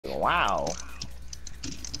wow.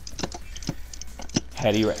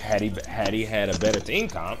 Had he had a better team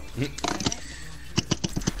comp,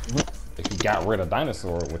 if he got rid of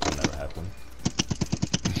Dinosaur, which will never happen.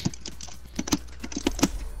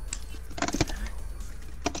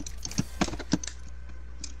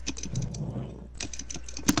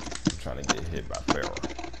 I'm trying to get hit by Pharaoh.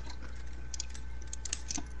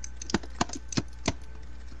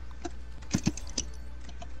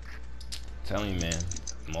 Telling you, man,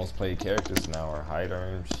 most played characters now are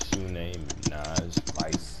Hyder, Shune, Minaj,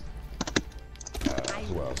 Vice.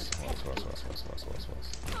 Who else? Who else?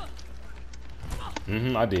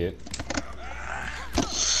 I did.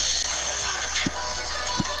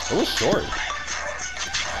 It was short.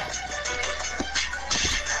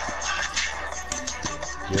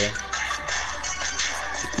 Yeah.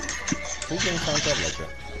 Who's getting signed up like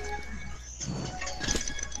that?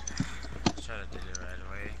 Try to do it right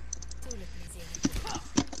away.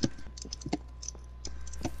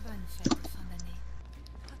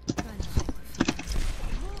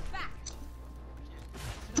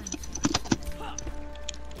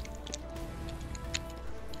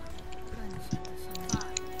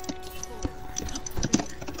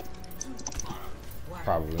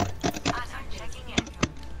 Probably.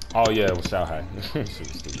 Oh yeah, it was Shanghai. Shit was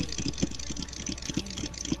stupid.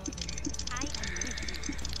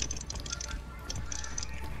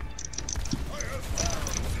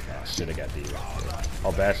 Oh shit, I got D.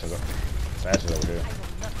 Oh, Bastion's over here.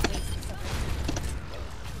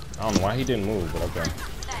 I don't know why he didn't move, but okay.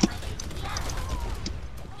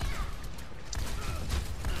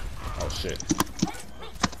 Oh shit.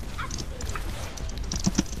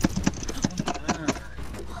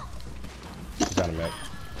 She's on a mech.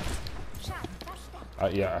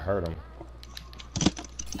 Yeah, I heard him.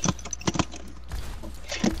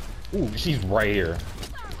 Ooh, she's right here.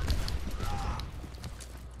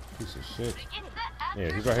 Piece of shit.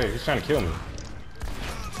 Yeah, he's right here. He's trying to kill me.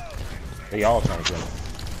 They all trying to kill me.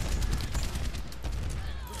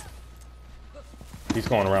 He's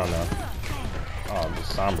going around now. Oh,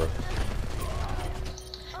 just Sombra.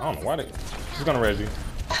 I don't know why they... She's gonna res you.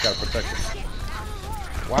 Gotta protect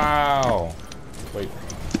her. Wow. Wait.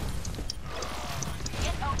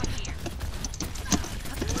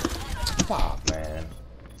 Fuck, man.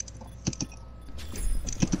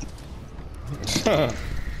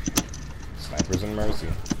 Snipers and Mercy.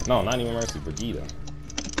 No, not even Mercy. Brigitte.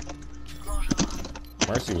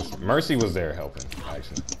 Mercy was there helping,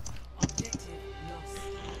 actually.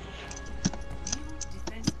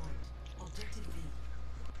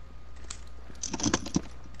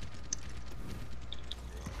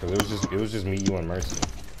 Cause it was just me, you, and Mercy.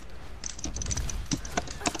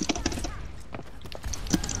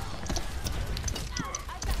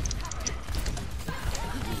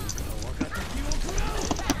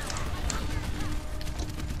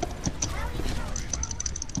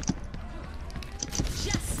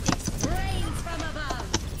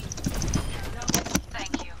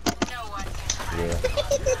 Yeah.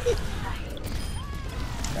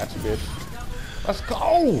 Gotcha, bitch. Let's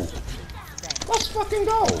go! Let's fucking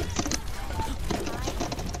go!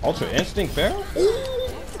 Ultra Instinct Pharaoh?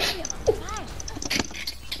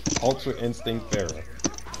 Ultra Instinct Pharaoh.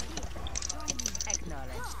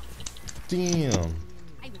 Damn.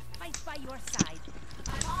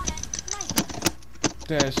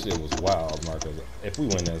 That shit was wild, Marcus. If we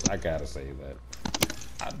win this, I gotta say that.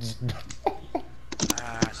 I just...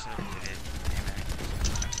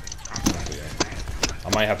 I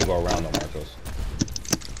might have to go around though, Marcos.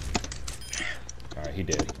 Alright, he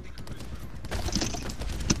did.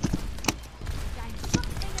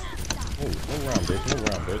 Move around, bitch. Move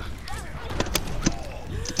around, bitch.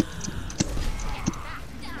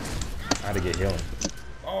 I had to get healing.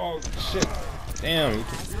 Oh, shit. Damn.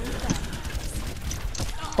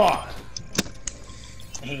 Fuck.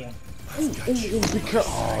 Damn. Because...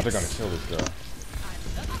 Oh, they're gonna kill this girl.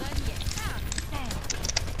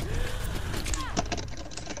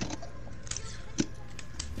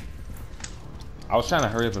 I was trying to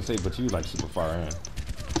hurry up and save, but you like super far in.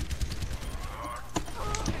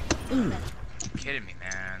 You're kidding me,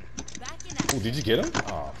 man. Ooh, did you get him?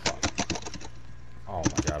 Oh, fuck. Oh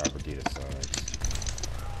my god, our Brigitte sucks.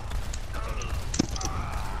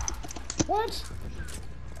 What?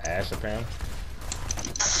 Ash, apparently.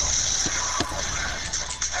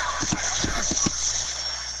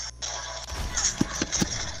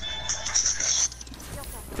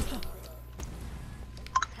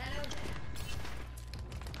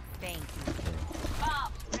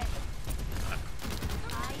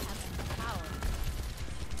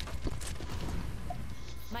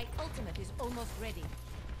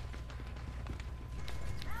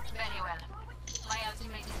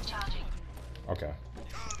 Okay.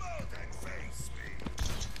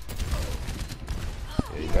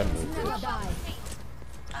 Yeah, you better move, bitch.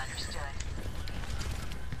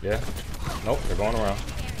 Yeah. Nope, they're going around.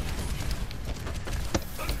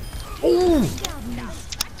 Ooh!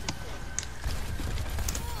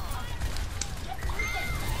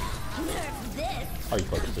 Are you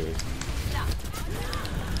fucking serious?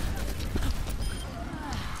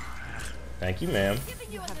 Thank you, ma'am.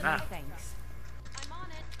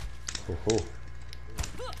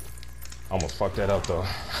 Almost fucked that up though.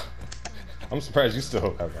 I'm surprised you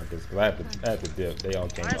still have like this, because I had to dip. They all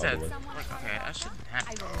came all the way. Okay, I shouldn't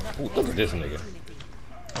have. Ooh, look at this nigga.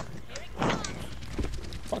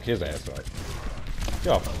 Fuck his ass up.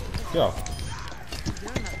 Get off. Get off.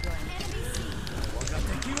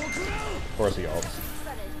 Of course he ults.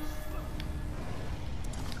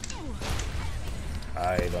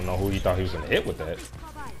 I don't know who he thought he was gonna hit with that.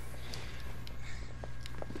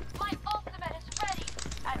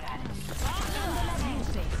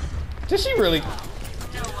 Did she really?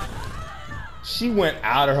 She went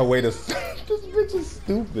out of her way to. This bitch is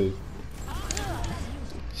stupid.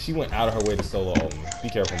 She went out of her way to solo ult me. Be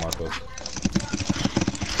careful, Marcos.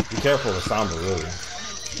 Be careful with Samba, really.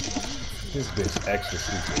 This bitch extra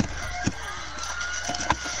stupid.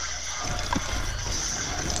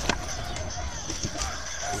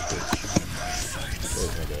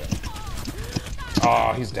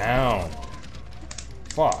 Oh, he's down.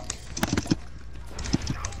 Fuck.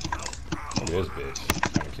 Look at this bitch.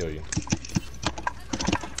 Trying to kill you.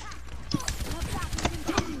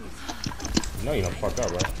 You know you done fucked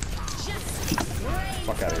up, right?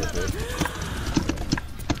 Fuck out of here, bitch.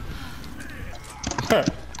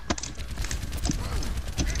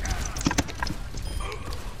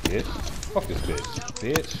 Bitch. Fuck this bitch.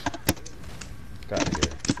 Bitch. Get out of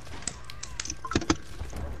here.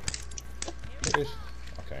 Bitch.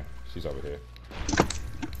 Okay, she's over here.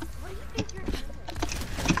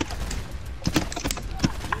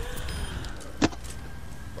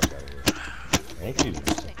 Fuck out of here. Thank you.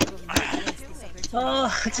 Oh,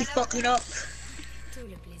 I just fucked it up.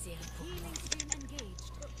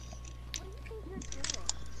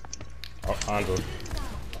 Oh, Andrew.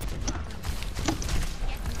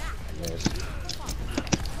 Yes.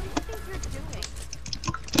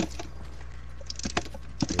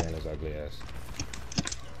 Yeah, his ugly ass.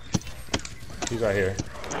 He's right here.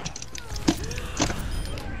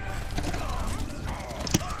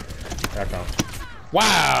 Here I come.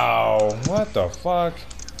 Wow! What the fuck?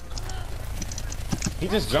 He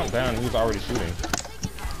just jumped down and he was already shooting.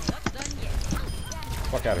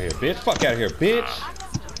 Fuck out of here, bitch. Fuck out of here, bitch.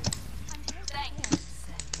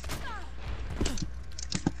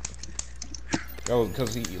 Yo,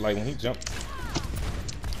 because he, like, when he jumped.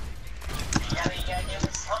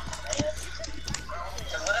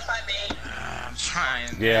 I'm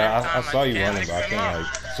trying. Yeah, I saw you running, but I think, like,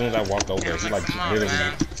 as soon as I walked over, he, like,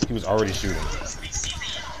 literally, he was already shooting.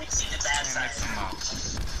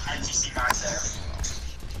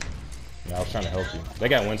 Yeah, I was trying to help you. They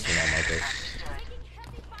got Winston on Marcos.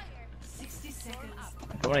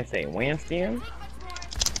 What did I say? Winston?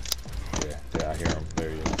 Yeah, I hear him. There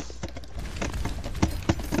he is.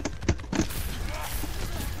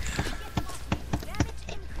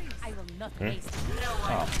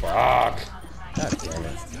 Oh, fuck. God damn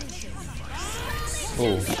it.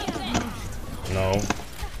 Ooh. No.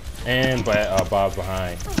 And Bob's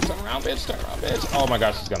behind. Turn around, bitch. Turn around, bitch. Oh my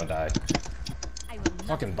gosh, she's gonna die.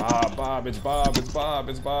 Fucking Bob. Bob. It's Bob. It's Bob.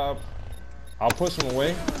 It's Bob. I'll push him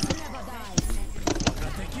away.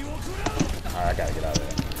 Alright, I gotta get out of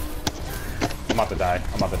there. I'm about to die.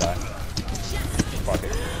 I'm about to die. Fuck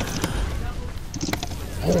it.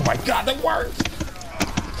 Oh my god, that worked!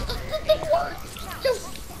 That worked! Yes!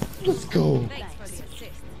 Let's go!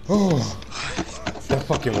 Oh, that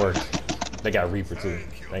fucking worked. They got Reaper too.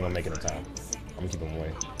 They ain't gonna make it in time. I'm gonna keep them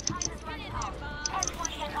away.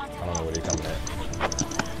 I don't know where they're coming at.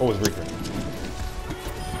 Oh, it's Reaper.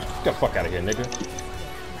 Get the fuck out of here, nigga.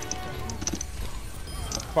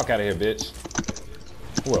 Fuck out of here, bitch.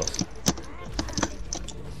 Who else?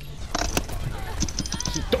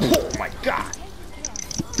 Oh my god!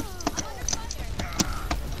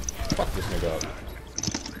 Fuck this nigga up.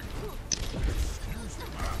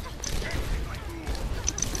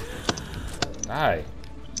 Die.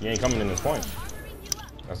 You ain't coming in this point.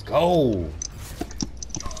 Let's go.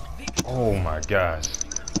 Oh my gosh.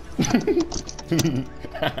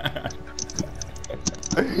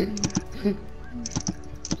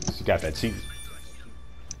 She got that cheat.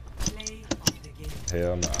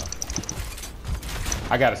 Hell nah.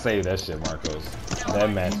 I gotta save that shit, Marcos. That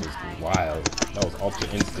match was wild. That was Ultra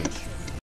Instinct.